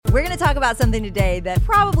We're going to talk about something today that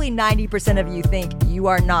probably 90% of you think you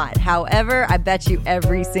are not. However, I bet you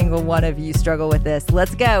every single one of you struggle with this.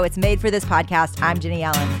 Let's go. It's Made for This podcast. I'm Jenny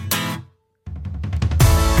Allen.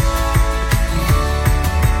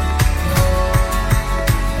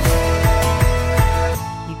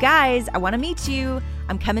 You guys, I want to meet you.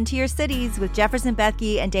 I'm coming to your cities with Jefferson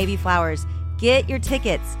Bethke and Davy Flowers. Get your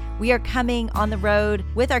tickets. We are coming on the road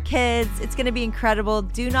with our kids. It's going to be incredible.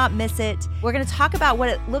 Do not miss it. We're going to talk about what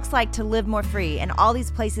it looks like to live more free and all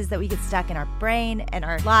these places that we get stuck in our brain and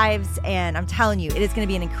our lives. And I'm telling you, it is going to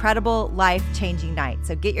be an incredible, life-changing night.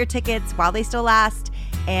 So get your tickets while they still last,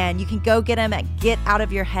 and you can go get them at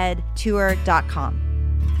getoutofyourheadtour.com.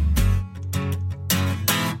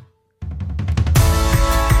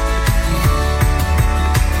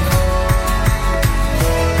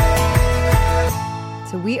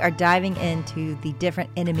 So we are diving into the different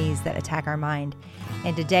enemies that attack our mind.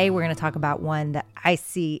 And today we're going to talk about one that I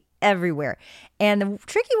see everywhere. And the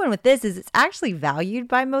tricky one with this is it's actually valued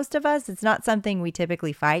by most of us. It's not something we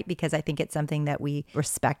typically fight because I think it's something that we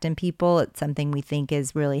respect in people. It's something we think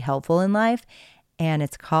is really helpful in life. And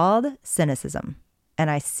it's called cynicism.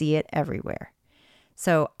 And I see it everywhere.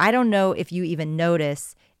 So I don't know if you even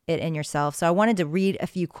notice it in yourself. So I wanted to read a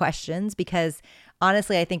few questions because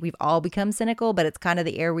honestly, I think we've all become cynical, but it's kind of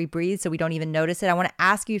the air we breathe, so we don't even notice it. I want to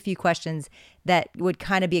ask you a few questions that would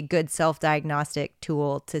kind of be a good self-diagnostic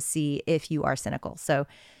tool to see if you are cynical. So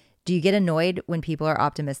do you get annoyed when people are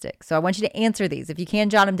optimistic? So I want you to answer these. If you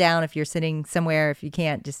can, jot them down. If you're sitting somewhere, if you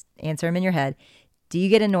can't, just answer them in your head. Do you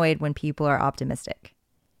get annoyed when people are optimistic?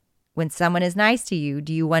 When someone is nice to you,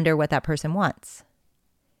 do you wonder what that person wants?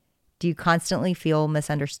 Do you constantly feel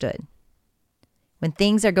misunderstood? When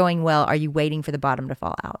things are going well, are you waiting for the bottom to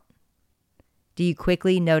fall out? Do you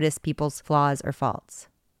quickly notice people's flaws or faults?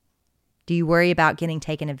 Do you worry about getting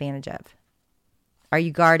taken advantage of? Are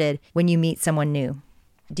you guarded when you meet someone new?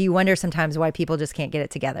 Do you wonder sometimes why people just can't get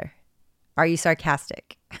it together? Are you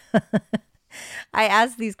sarcastic? I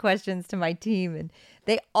asked these questions to my team and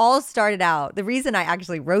they all started out. The reason I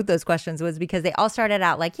actually wrote those questions was because they all started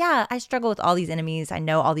out like, yeah, I struggle with all these enemies. I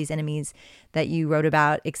know all these enemies that you wrote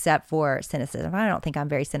about except for cynicism. I don't think I'm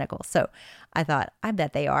very cynical. So I thought, I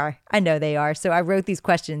bet they are. I know they are. So I wrote these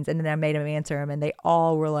questions and then I made them answer them. And they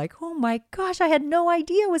all were like, oh my gosh, I had no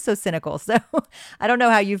idea it was so cynical. So I don't know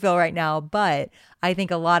how you feel right now, but I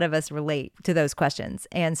think a lot of us relate to those questions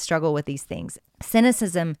and struggle with these things.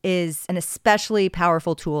 Cynicism is an especially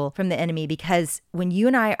powerful tool from the enemy because when you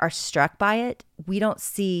and I are struck by it, we don't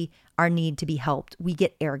see our need to be helped. We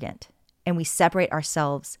get arrogant and we separate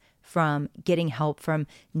ourselves from getting help, from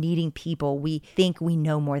needing people. We think we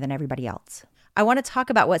know more than everybody else. I want to talk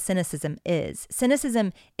about what cynicism is.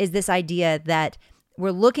 Cynicism is this idea that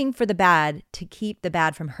we're looking for the bad to keep the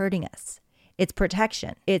bad from hurting us. It's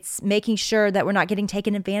protection. It's making sure that we're not getting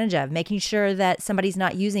taken advantage of, making sure that somebody's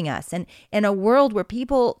not using us. And in a world where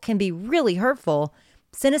people can be really hurtful,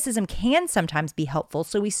 cynicism can sometimes be helpful.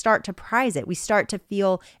 So we start to prize it. We start to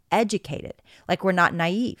feel educated, like we're not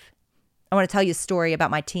naive. I want to tell you a story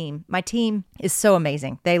about my team. My team is so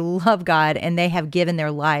amazing. They love God and they have given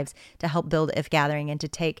their lives to help build If Gathering and to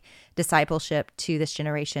take discipleship to this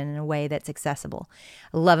generation in a way that's accessible.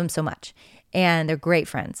 I love them so much. And they're great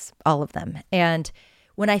friends, all of them. And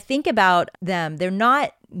when I think about them, they're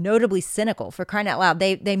not notably cynical, for crying out loud.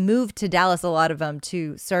 They moved to Dallas, a lot of them,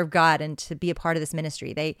 to serve God and to be a part of this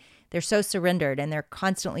ministry. They're so surrendered and they're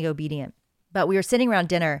constantly obedient. But we were sitting around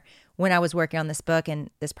dinner when I was working on this book and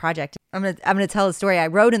this project. I'm gonna tell a story I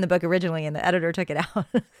wrote in the book originally, and the editor took it out.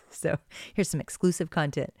 So here's some exclusive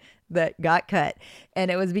content that got cut,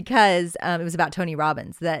 and it was because it was about Tony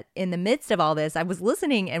Robbins. That in the midst of all this, I was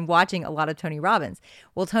listening and watching a lot of Tony Robbins.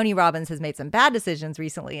 Well, Tony Robbins has made some bad decisions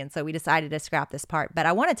recently, and so we decided to scrap this part. But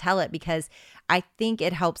I want to tell it because I think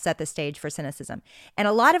it helps set the stage for cynicism. And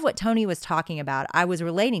a lot of what Tony was talking about, I was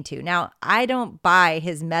relating to. Now, I don't buy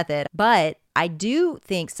his method, but I do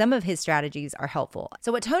think some of his strategies are helpful.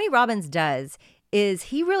 So what Tony Robbins does is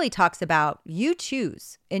he really talks about you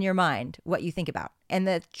choose in your mind what you think about. And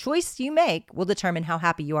the choice you make will determine how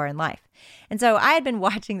happy you are in life. And so I had been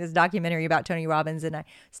watching this documentary about Tony Robbins and I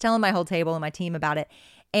was telling my whole table and my team about it.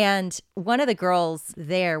 And one of the girls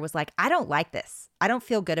there was like, I don't like this. I don't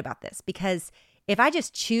feel good about this because if I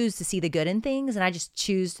just choose to see the good in things and I just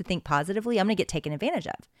choose to think positively, I'm going to get taken advantage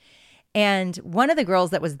of. And one of the girls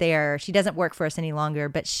that was there, she doesn't work for us any longer,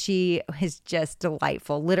 but she is just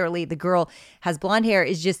delightful. Literally, the girl has blonde hair,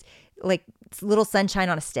 is just like little sunshine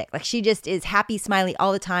on a stick. Like she just is happy, smiley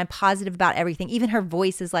all the time, positive about everything. Even her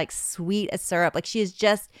voice is like sweet as syrup. Like she is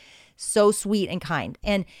just so sweet and kind.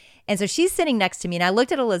 And And so she's sitting next to me, and I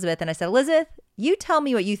looked at Elizabeth and I said, Elizabeth, you tell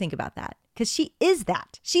me what you think about that. Because she is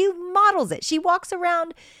that. She models it. She walks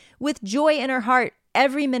around with joy in her heart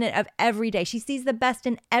every minute of every day. She sees the best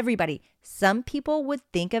in everybody. Some people would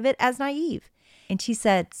think of it as naive. And she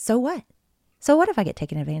said, so what? So what if I get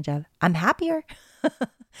taken advantage of? I'm happier.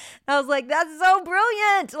 I was like, that's so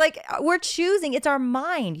brilliant. Like, we're choosing. It's our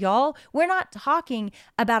mind, y'all. We're not talking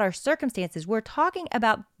about our circumstances. We're talking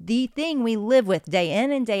about the thing we live with day in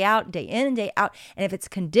and day out, day in and day out. And if it's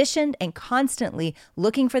conditioned and constantly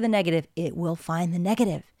looking for the negative, it will find the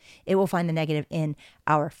negative. It will find the negative in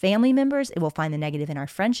our family members. It will find the negative in our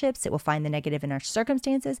friendships. It will find the negative in our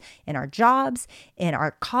circumstances, in our jobs, in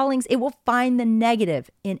our callings. It will find the negative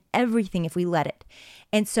in everything if we let it.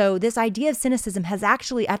 And so this idea of cynicism has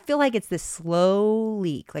actually, I feel like it's this slow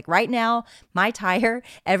leak. Like right now, my tire,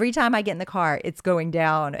 every time I get in the car, it's going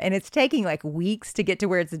down, and it's taking like weeks to get to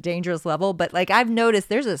where it's a dangerous level. But like I've noticed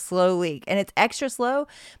there's a slow leak, and it's extra slow,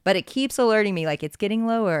 but it keeps alerting me like it's getting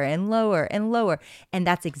lower and lower and lower. And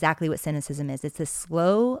that's exactly what cynicism is. It's a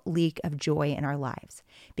slow leak of joy in our lives.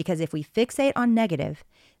 Because if we fixate on negative,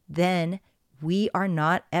 then we are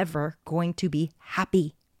not ever going to be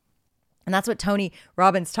happy. And that's what Tony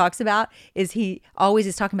Robbins talks about, is he always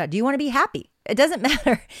is talking about, do you want to be happy? It doesn't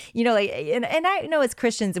matter, like, and I know as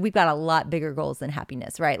Christians, we've got a lot bigger goals than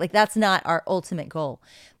happiness, right? Like that's not our ultimate goal.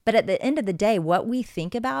 But at the end of the day, what we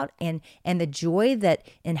think about and the joy that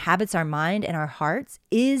inhabits our mind and our hearts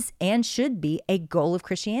is and should be a goal of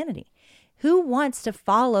Christianity. Who wants to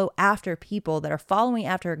follow after people that are following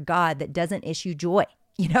after a God that doesn't issue joy?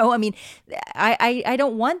 I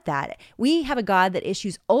don't want that. We have a God that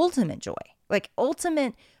issues ultimate joy, like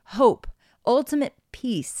ultimate hope, ultimate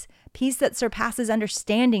peace that surpasses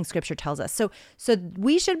understanding, Scripture tells us. So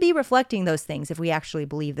we should be reflecting those things if we actually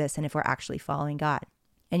believe this and if we're actually following God.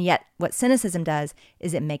 And yet what cynicism does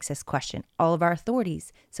is it makes us question all of our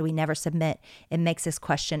authorities, so we never submit. It makes us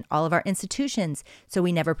question all of our institutions, so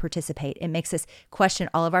we never participate. It makes us question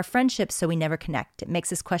all of our friendships, so we never connect. It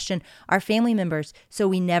makes us question our family members, so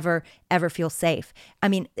we never, ever feel safe.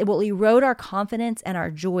 It will erode our confidence and our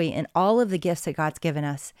joy in all of the gifts that God's given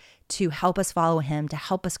us to help us follow Him, to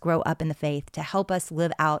help us grow up in the faith, to help us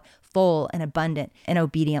live out full and abundant and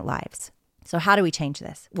obedient lives. So how do we change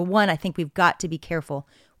this? Well, one, I think we've got to be careful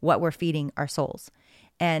what we're feeding our souls.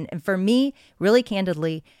 And for me, really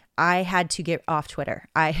candidly, I had to get off Twitter.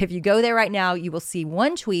 If you go there right now, you will see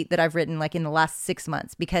one tweet that I've written like in the last 6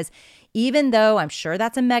 months, because even though I'm sure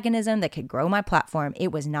that's a mechanism that could grow my platform,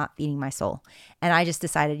 it was not feeding my soul. And I just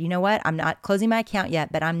decided, you know what? I'm not closing my account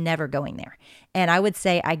yet, but I'm never going there. And I would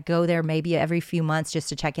say I go there maybe every few months just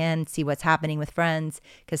to check in, see what's happening with friends,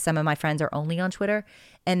 because some of my friends are only on Twitter.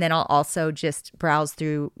 And then I'll also just browse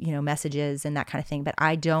through, messages and that kind of thing. But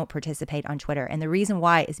I don't participate on Twitter. And the reason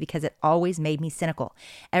why is because it always made me cynical.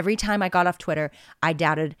 Every time I got off Twitter, I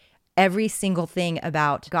doubted every single thing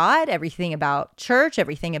about God, everything about church,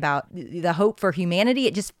 everything about the hope for humanity.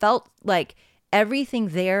 It just felt like everything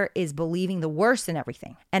there is believing the worst in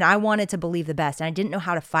everything. And I wanted to believe the best. And I didn't know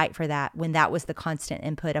how to fight for that when that was the constant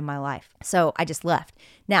input of my life. So I just left.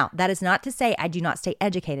 Now, that is not to say I do not stay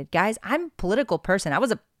educated. Guys, I'm a political person. I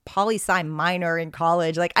was a poli-sci minor in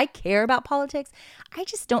college. Like, I care about politics. I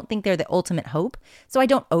just don't think they're the ultimate hope. So I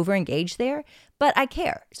don't over-engage there, but I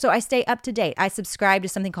care. So I stay up to date. I subscribe to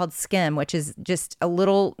something called Skim, which is just a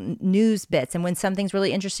little news bits. And when something's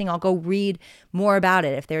really interesting, I'll go read more about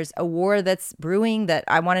it. If there's a war that's brewing that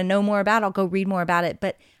I want to know more about, I'll go read more about it.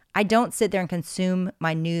 But I don't sit there and consume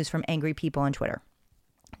my news from angry people on Twitter.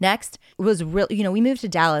 Next was we moved to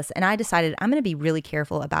Dallas, and I decided I'm going to be really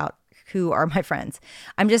careful about who are my friends.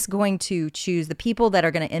 I'm just going to choose the people that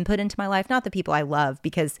are going to input into my life, not the people I love,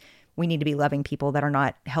 because we need to be loving people that are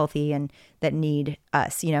not healthy and that need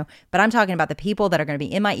us, But I'm talking about the people that are going to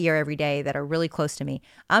be in my ear every day, that are really close to me.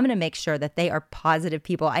 I'm going to make sure that they are positive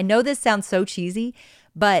people. I know this sounds so cheesy,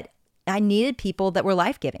 but I needed people that were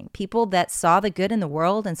life-giving, people that saw the good in the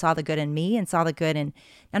world and saw the good in me and saw the good in,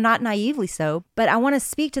 and not naively so, but I want to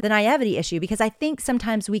speak to the naivety issue, because I think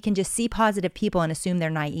sometimes we can just see positive people and assume they're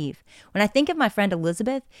naive. When I think of my friend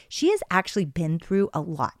Elizabeth, she has actually been through a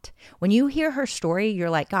lot. When you hear her story, you're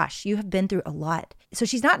like, gosh, you have been through a lot. So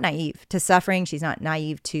she's not naive to suffering. She's not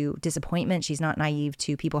naive to disappointment. She's not naive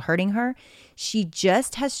to people hurting her. She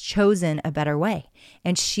just has chosen a better way.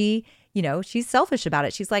 And she's selfish about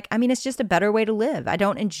it. She's like, it's just a better way to live. I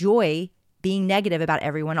don't enjoy being negative about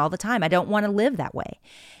everyone all the time. I don't want to live that way.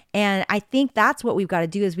 And I think that's what we've got to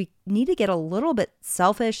do, is we need to get a little bit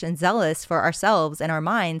selfish and zealous for ourselves and our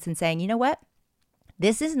minds and saying, you know what?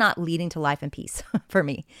 This is not leading to life and peace for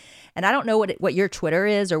me. And I don't know what your Twitter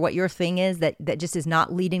is or what your thing is that just is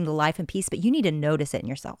not leading to life and peace, but you need to notice it in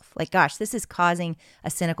yourself. Like, gosh, this is causing a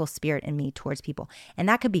cynical spirit in me towards people. And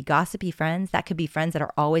that could be gossipy friends. That could be friends that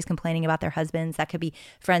are always complaining about their husbands. That could be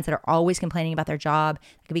friends that are always complaining about their job.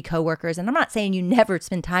 That could be coworkers. And I'm not saying you never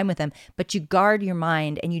spend time with them, but you guard your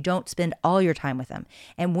mind and you don't spend all your time with them.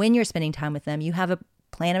 And when you're spending time with them, you have a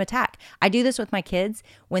plan of attack. I do this with my kids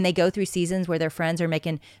when they go through seasons where their friends are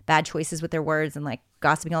making bad choices with their words and like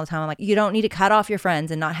gossiping all the time. I'm like, you don't need to cut off your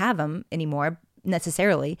friends and not have them anymore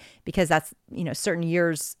necessarily, because that's, certain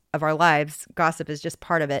years of our lives, gossip is just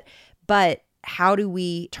part of it. But how do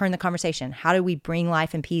we turn the conversation? How do we bring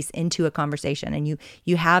life and peace into a conversation? And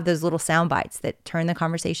you have those little sound bites that turn the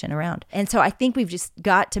conversation around. And so I think we've just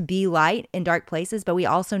got to be light in dark places, but we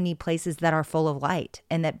also need places that are full of light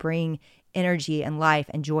and that bring energy and life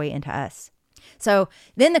and joy into us. So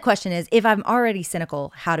then the question is, if I'm already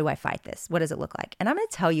cynical, how do I fight this? What does it look like? And I'm going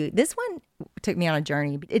to tell you, this one took me on a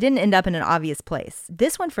journey. It didn't end up in an obvious place.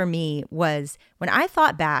 This one for me was when I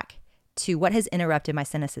thought back to what has interrupted my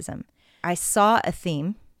cynicism, I saw a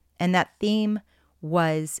theme, and that theme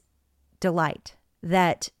was delight,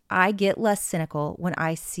 that I get less cynical when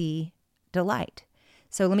I see delight.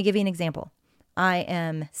 So let me give you an example. I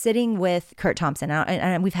am sitting with Kurt Thompson,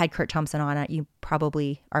 and we've had Kurt Thompson on. You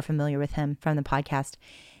probably are familiar with him from the podcast.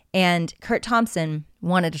 And Kurt Thompson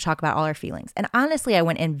wanted to talk about all our feelings. And honestly, I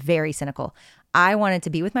went in very cynical. I wanted to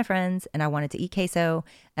be with my friends, and I wanted to eat queso,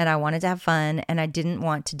 and I wanted to have fun, and I didn't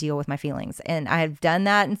want to deal with my feelings. And I have done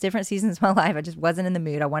that in different seasons of my life. I just wasn't in the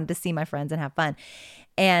mood. I wanted to see my friends and have fun.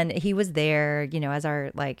 And he was there, as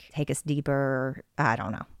our take us deeper, I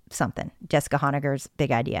don't know, something, Jessica Honegger's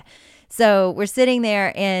big idea. So we're sitting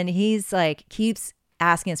there and he's keeps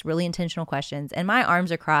asking us really intentional questions, and my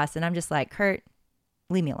arms are crossed and I'm just like, Kurt,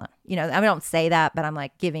 leave me alone. I don't say that, but I'm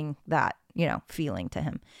giving that, feeling to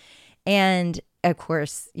him. And of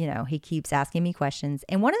course, he keeps asking me questions.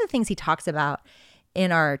 And one of the things he talks about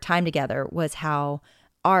in our time together was how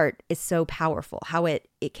art is so powerful, how it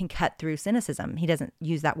can cut through cynicism. He doesn't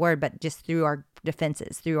use that word, but just through our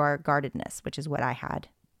defenses, through our guardedness, which is what I had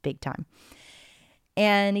big time.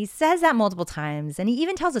 And he says that multiple times. And he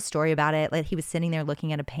even tells a story about it. Like he was sitting there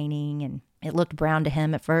looking at a painting and it looked brown to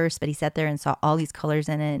him at first, but he sat there and saw all these colors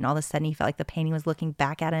in it. And all of a sudden he felt like the painting was looking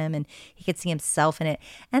back at him and he could see himself in it.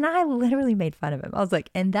 And I literally made fun of him. I was like,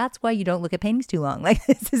 and that's why you don't look at paintings too long.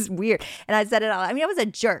 This is weird. And I said it all. I was a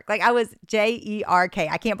jerk. I was JERK.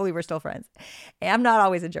 I can't believe we're still friends. And I'm not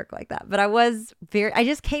always a jerk like that, but I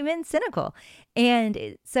just came in cynical.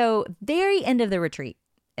 And so very end of the retreat,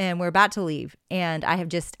 and we're about to leave. And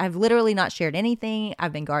I've literally not shared anything.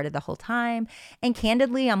 I've been guarded the whole time. And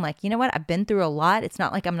candidly, I'm like, you know what? I've been through a lot. It's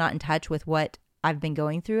not like I'm not in touch with what I've been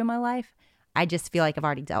going through in my life. I just feel like I've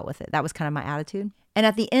already dealt with it. That was kind of my attitude. And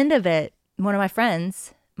at the end of it, one of my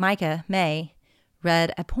friends, Micah May,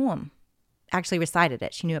 read a poem, actually recited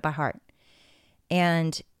it. She knew it by heart.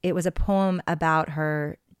 And it was a poem about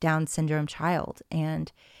her Down syndrome child.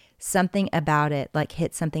 And something about it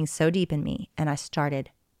hit something so deep in me. And I started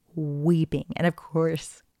weeping. And of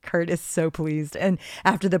course, Kurt is so pleased. And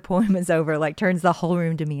after the poem is over, turns the whole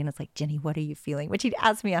room to me and it's like, Jenny, what are you feeling? Which he'd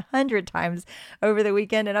asked me 100 times over the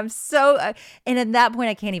weekend. And I'm so, and at that point,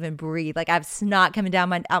 I can't even breathe. I have snot coming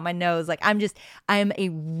down out my nose. I'm a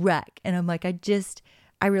wreck. And I'm like,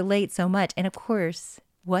 I relate so much. And of course,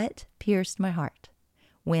 what pierced my heart?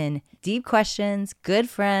 When deep questions, good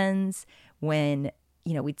friends, when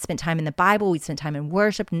we'd spent time in the Bible, we'd spent time in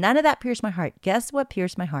worship. None of that pierced my heart. Guess what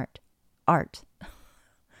pierced my heart? Art.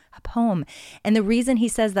 A poem. And the reason he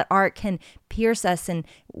says that art can pierce us and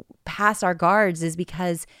pass our guards is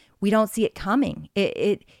because we don't see it coming.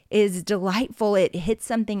 It is delightful. It hits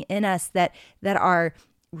something in us that our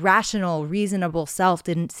rational, reasonable self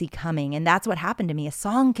didn't see coming. And that's what happened to me. A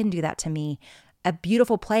song can do that to me. A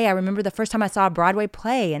beautiful play. I remember the first time I saw a Broadway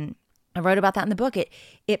play, and I wrote about that in the book.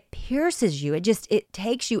 It pierces you. It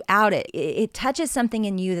takes you out. It touches something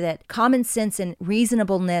in you that common sense and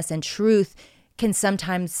reasonableness and truth can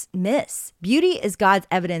sometimes miss. Beauty is God's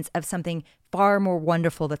evidence of something far more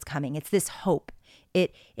wonderful that's coming. It's this hope.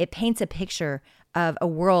 It paints a picture of a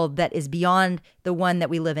world that is beyond the one that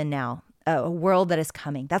we live in now. A world that is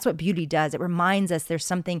coming. That's what beauty does. It reminds us there's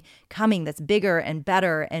something coming that's bigger and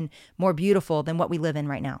better and more beautiful than what we live in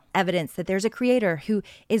right now. Evidence that there's a creator who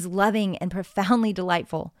is loving and profoundly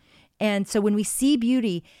delightful. And so when we see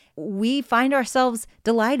beauty, we find ourselves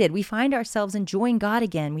delighted. We find ourselves enjoying God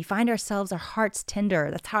again. We find ourselves, our hearts tender.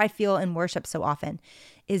 That's how I feel in worship so often,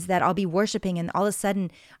 is that I'll be worshiping and all of a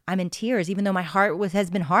sudden I'm in tears, even though my heart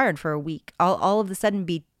has been hard for a week. I'll all of a sudden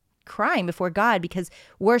be crying before God because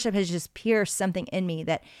worship has just pierced something in me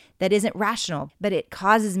that isn't rational, but it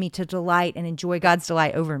causes me to delight and enjoy God's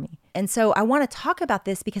delight over me. And so I want to talk about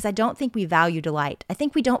this because I don't think we value delight. I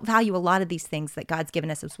think we don't value a lot of these things that God's given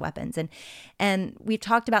us as weapons. And we've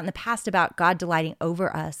talked about in the past about God delighting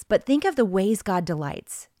over us, but think of the ways God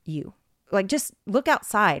delights you. Like just look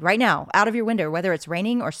outside right now, out of your window, whether it's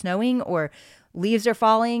raining or snowing or leaves are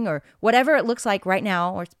falling or whatever it looks like right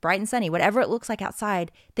now, or it's bright and sunny, whatever it looks like outside,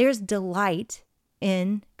 there's delight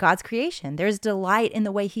in God's creation. There's delight in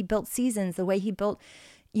the way he built seasons, the way he built,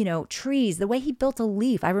 trees, the way he built a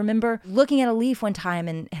leaf. I remember looking at a leaf one time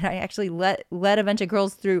and I actually led a bunch of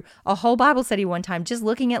girls through a whole Bible study one time, just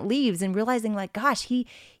looking at leaves and realizing like, gosh,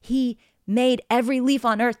 he made every leaf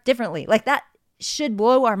on earth differently. Like that should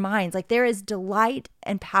blow our minds. Like there is delight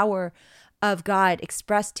and power of God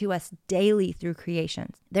expressed to us daily through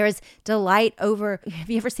creation. There is delight over, have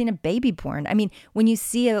you ever seen a baby born? I mean, when you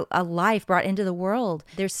see a life brought into the world,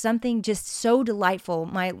 there's something just so delightful.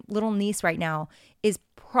 My little niece right now is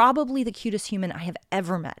probably the cutest human I have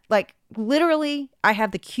ever met. Like literally, I have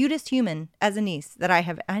the cutest human as a niece that I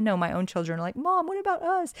have. I know my own children are like, Mom, what about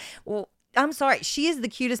us? Well, I'm sorry. She is the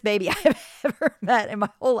cutest baby I have ever met in my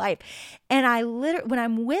whole life. And I literally, when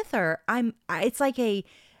I'm with her, it's like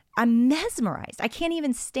I'm mesmerized. I can't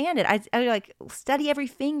even stand it. I like study every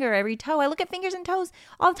finger, every toe. I look at fingers and toes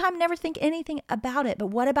all the time, never think anything about it. But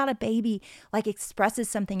what about a baby like expresses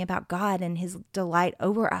something about God and his delight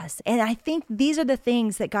over us? And I think these are the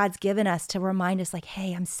things that God's given us to remind us like,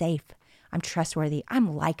 hey, I'm safe. I'm trustworthy.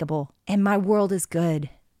 I'm likable. And my world is good.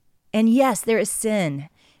 And yes, there is sin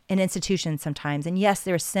in institutions sometimes. And yes,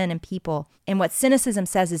 there is sin in people. And what cynicism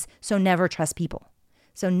says is, so never trust people.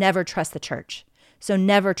 So never trust the church. So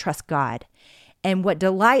never trust God. And what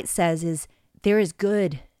delight says is there is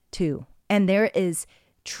good too. And there is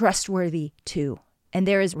trustworthy too. And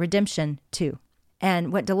there is redemption too.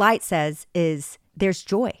 And what delight says is there's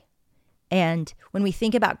joy. And when we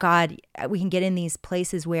think about God, we can get in these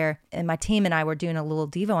places where, and my team and I were doing a little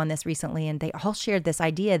Devo on this recently, and they all shared this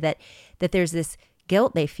idea that there's this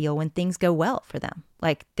guilt they feel when things go well for them.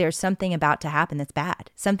 Like there's something about to happen that's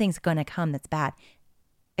bad. Something's going to come that's bad.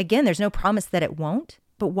 Again, there's no promise that it won't,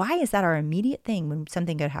 but why is that our immediate thing when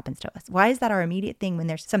something good happens to us? Why is that our immediate thing when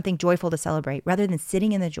there's something joyful to celebrate rather than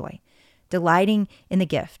sitting in the joy, delighting in the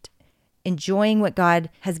gift, enjoying what God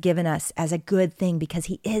has given us as a good thing because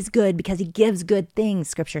he is good, because he gives good things,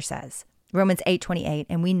 scripture says. Romans 8:28,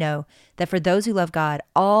 and we know that for those who love God,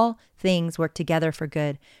 all things work together for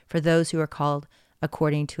good for those who are called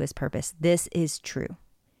according to his purpose. This is true.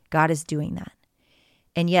 God is doing that.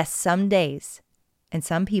 And yes, some days and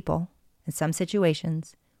some people and some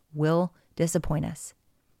situations will disappoint us.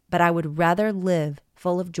 But I would rather live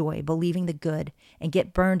full of joy, believing the good, and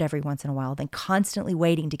get burned every once in a while than constantly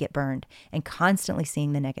waiting to get burned and constantly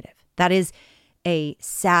seeing the negative. That is a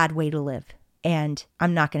sad way to live, and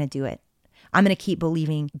I'm not going to do it. I'm going to keep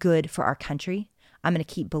believing good for our country. I'm going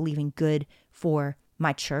to keep believing good for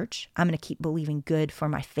my church. I'm going to keep believing good for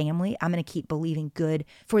my family. I'm going to keep believing good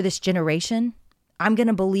for this generation. I'm going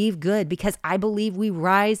to believe good because I believe we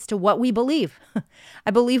rise to what we believe.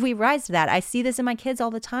 I believe we rise to that. I see this in my kids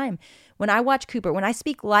all the time. When I watch Cooper, when I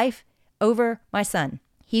speak life over my son,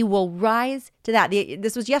 he will rise to that.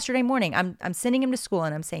 This was yesterday morning. I'm sending him to school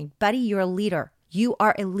and I'm saying, buddy, you're a leader. You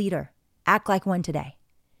are a leader. Act like one today.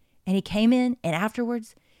 And he came in and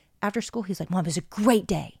afterwards, after school, he's like, Mom, it was a great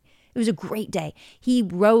day. It was a great day. He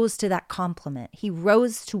rose to that compliment. He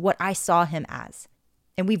rose to what I saw him as.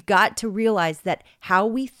 And we've got to realize that how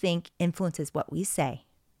we think influences what we say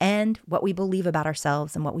and what we believe about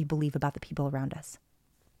ourselves and what we believe about the people around us.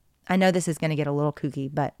 I know this is going to get a little kooky,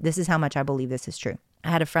 but this is how much I believe this is true.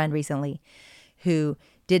 I had a friend recently who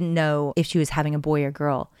didn't know if she was having a boy or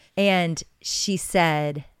girl. And she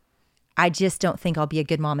said, I just don't think I'll be a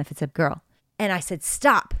good mom if it's a girl. And I said,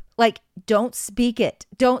 stop. Like, don't speak it.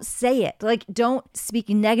 Don't say it. Like, don't speak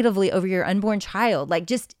negatively over your unborn child. Like,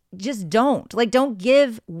 just don't. Like, don't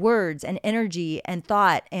give words and energy and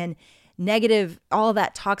thought and negative, all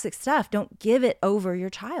that toxic stuff. Don't give it over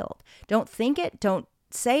your child. Don't think it. Don't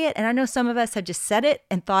say it. And I know some of us have just said it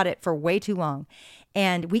and thought it for way too long.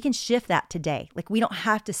 And we can shift that today. Like, we don't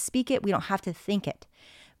have to speak it. We don't have to think it.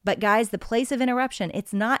 But guys, the place of interruption,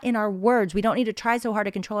 it's not in our words. We don't need to try so hard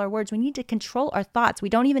to control our words. We need to control our thoughts. We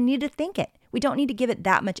don't even need to think it. We don't need to give it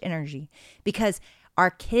that much energy because our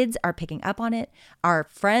kids are picking up on it. Our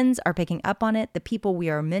friends are picking up on it. The people we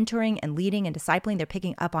are mentoring and leading and discipling, they're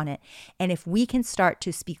picking up on it. And if we can start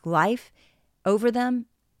to speak life over them,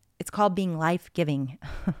 it's called being life-giving.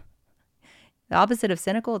 The opposite of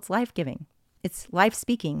cynical, it's life-giving. It's life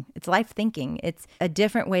speaking. It's life thinking. It's a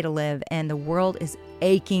different way to live, and the world is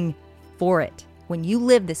aching for it. When you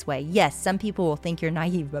live this way, yes, some people will think you're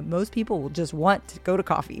naive, but most people will just want to go to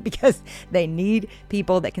coffee because they need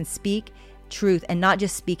people that can speak truth and not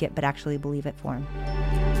just speak it, but actually believe it for them.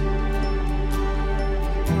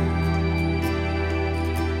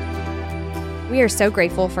 We are so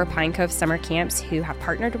grateful for Pine Cove Summer Camps who have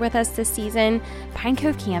partnered with us this season. Pine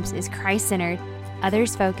Cove Camps is Christ-centered,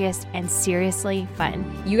 others-focused, and seriously fun.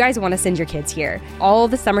 You guys want to send your kids here. All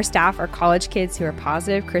the summer staff are college kids who are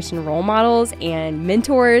positive Christian role models and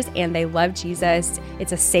mentors, and they love Jesus.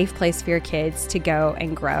 It's a safe place for your kids to go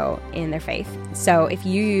and grow in their faith. So if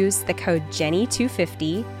you use the code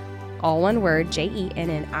Jenny250, all one word, JENNIE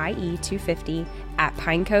 250, at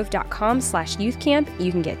pinecove.com/youthcamp,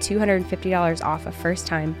 you can get $250 off a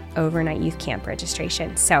first-time overnight youth camp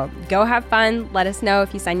registration. So go have fun. Let us know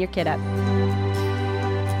if you sign your kid up.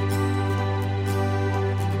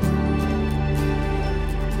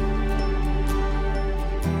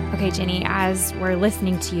 Okay, Jenny, as we're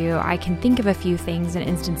listening to you, I can think of a few things and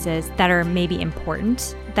instances that are maybe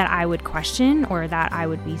important that I would question or that I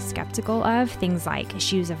would be skeptical of. Things like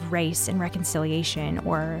issues of race and reconciliation,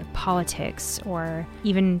 or politics, or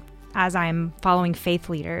even as I'm following faith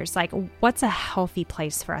leaders, like what's a healthy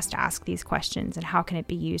place for us to ask these questions and how can it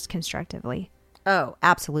be used constructively? Oh,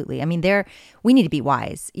 absolutely. I mean, we need to be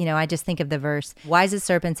wise. I just think of the verse, wise as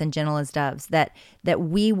serpents and gentle as doves, that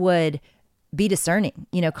we would be discerning.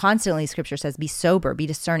 Constantly scripture says, be sober, be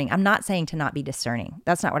discerning. I'm not saying to not be discerning.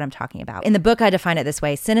 That's not what I'm talking about. In the book, I define it this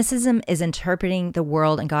way. Cynicism is interpreting the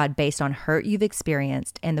world and God based on hurt you've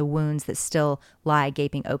experienced and the wounds that still lie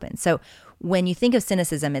gaping open. So when you think of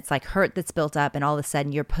cynicism, it's like hurt that's built up, and all of a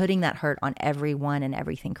sudden you're putting that hurt on everyone and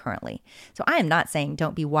everything currently. So I am not saying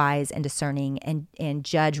don't be wise and discerning and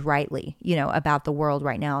judge rightly, about the world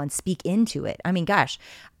right now and speak into it. I mean, gosh,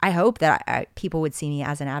 I hope that people would see me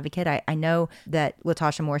as an advocate. I know that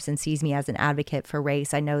Latasha Morrison sees me as an advocate for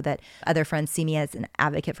race. I know that other friends see me as an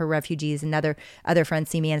advocate for refugees, and other friends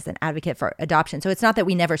see me as an advocate for adoption. So it's not that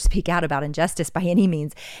we never speak out about injustice by any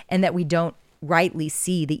means, and that we don't rightly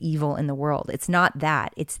see the evil in the world. It's not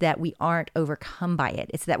that. It's that we aren't overcome by it.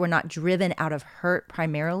 It's that we're not driven out of hurt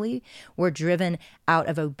primarily. We're driven out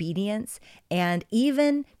of obedience and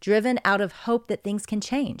even driven out of hope that things can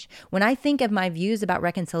change. When I think of my views about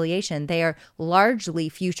reconciliation, they are largely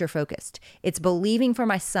future focused. It's believing for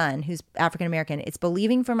my son, who's African American, it's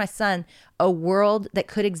believing for my son a world that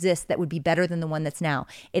could exist that would be better than the one that's now.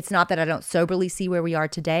 It's not that I don't soberly see where we are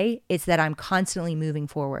today. It's that I'm constantly moving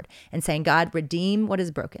forward and saying, God, redeem what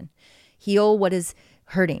is broken, heal what is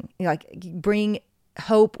hurting, bring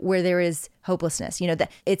hope where there is hopelessness.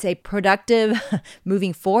 That it's a productive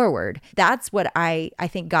moving forward. That's what I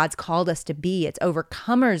think God's called us to be. It's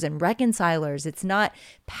overcomers and reconcilers. It's not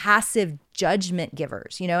passive judgment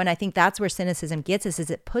givers, and I think that's where cynicism gets us, is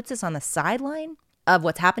it puts us on the sideline of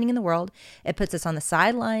what's happening in the world. It puts us on the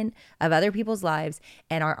sideline of other people's lives,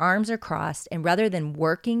 and our arms are crossed. And rather than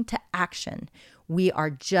working to action, we are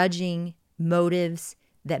judging motives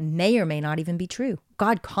that may or may not even be true.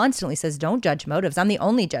 God constantly says, don't judge motives. I'm the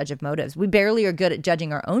only judge of motives. We barely are good at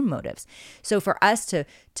judging our own motives. So for us to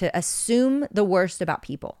assume the worst about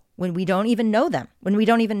people when we don't even know them, when we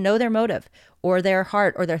don't even know their motive or their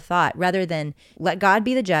heart or their thought, rather than let God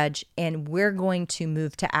be the judge and we're going to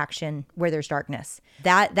move to action where there's darkness.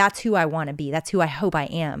 That's who I want to be. That's who I hope I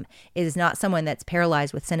am, is not someone that's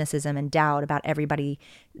paralyzed with cynicism and doubt about everybody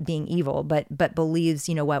being evil, but believes,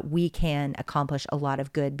 we can accomplish a lot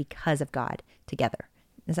of good because of God together.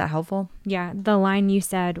 Is that helpful? Yeah. The line you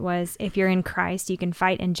said was, if you're in Christ, you can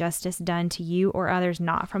fight injustice done to you or others,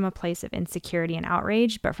 not from a place of insecurity and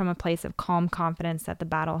outrage, but from a place of calm confidence that the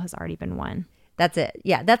battle has already been won. That's it.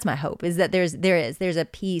 Yeah. That's my hope, is that there's a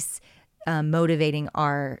peace motivating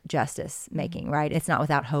our justice making, right? It's not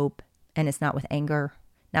without hope, and it's not with anger.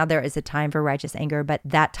 Now there is a time for righteous anger, but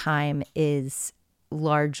that time is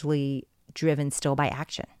largely driven still by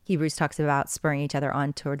action. Hebrews talks about spurring each other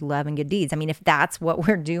on toward love and good deeds. I mean, if that's what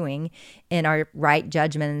we're doing in our right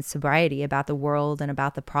judgment and sobriety about the world and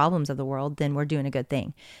about the problems of the world, then we're doing a good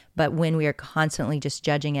thing. But when we are constantly just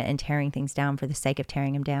judging it and tearing things down for the sake of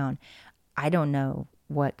tearing them down, I don't know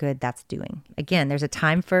what good that's doing. Again, there's a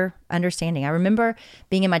time for understanding. I remember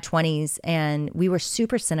being in my 20s and we were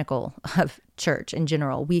super cynical of church in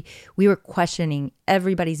general. We were questioning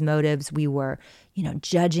everybody's motives. We were,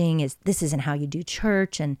 judging this isn't how you do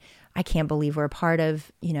church. And I can't believe we're a part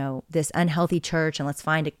of, this unhealthy church, and let's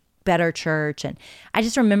find a better church. And I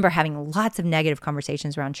just remember having lots of negative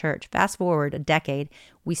conversations around church. Fast forward a decade,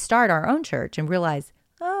 we start our own church and realize,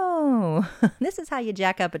 oh, this is how you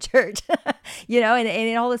jack up a church.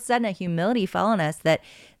 and all of a sudden a humility fell on us that,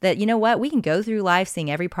 you know what, we can go through life seeing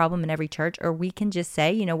every problem in every church, or we can just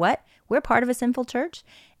say, you know what, we're part of a sinful church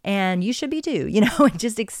and you should be too, and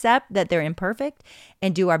just accept that they're imperfect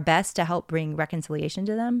and do our best to help bring reconciliation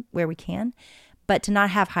to them where we can. But to not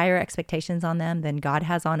have higher expectations on them than God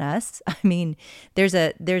has on us. I mean, there's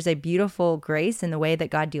a beautiful grace in the way that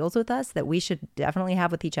God deals with us that we should definitely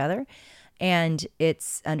have with each other. And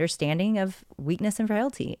it's understanding of weakness and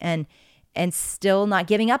frailty and still not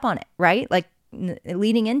giving up on it, right? Like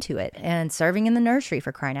leading into it and serving in the nursery,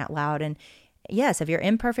 for crying out loud. And yes, if you're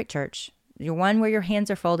imperfect church, you're one where your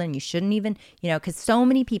hands are folded and you shouldn't even, because so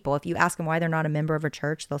many people, if you ask them why they're not a member of a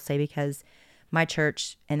church, they'll say because my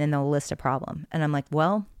church, and then they'll list a problem. And I'm like,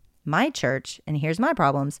 well, my church, and here's my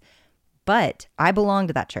problems, but I belong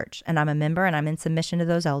to that church and I'm a member and I'm in submission to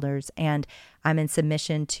those elders and I'm in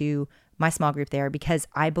submission to my small group there because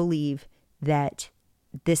I believe that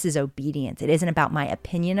this is obedience. It isn't about my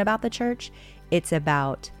opinion about the church. It's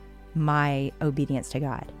about my obedience to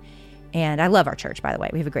God. And I love our church, by the way.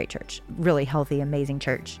 We have a great church, really healthy, amazing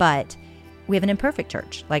church, but we have an imperfect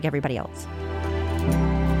church like everybody else.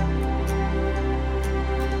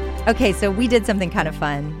 Okay, so we did something kind of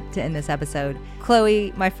fun to end this episode.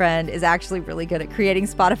 Chloe, my friend, is actually really good at creating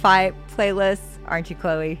Spotify playlists. Aren't you,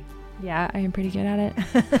 Chloe? Yeah, I am pretty good at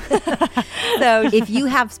it. So if you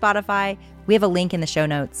have Spotify, we have a link in the show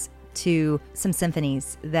notes to some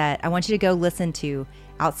symphonies that I want you to go listen to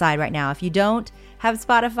outside right now. If you don't have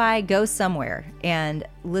Spotify, go somewhere and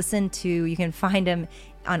listen to, you can find them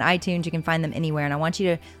on iTunes, you can find them anywhere. And I want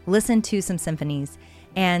you to listen to some symphonies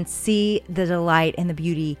and see the delight and the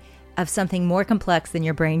beauty of something more complex than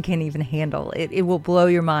your brain can even handle. It will blow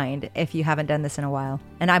your mind if you haven't done this in a while.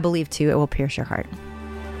 And I believe, too, it will pierce your heart.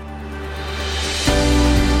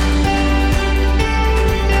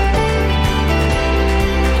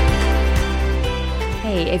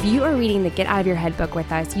 Hey, if you are reading the Get Out of Your Head book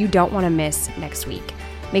with us, you don't want to miss next week.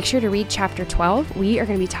 Make sure to read chapter 12. We are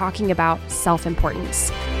going to be talking about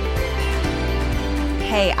self-importance.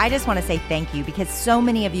 Hey, I just want to say thank you because so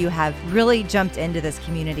many of you have really jumped into this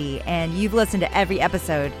community and you've listened to every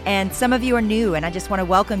episode, and some of you are new, and I just want to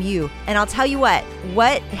welcome you. And I'll tell you what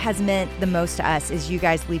has meant the most to us is you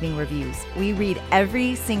guys leaving reviews. We read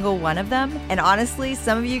every single one of them, and honestly,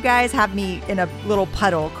 some of you guys have me in a little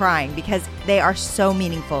puddle crying because they are so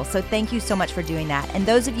meaningful. So thank you so much for doing that. And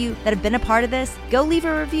those of you that have been a part of this, go leave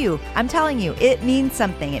a review. I'm telling you, it means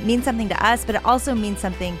something. It means something to us, but it also means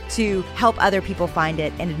something to help other people find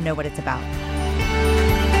it and to know what it's about.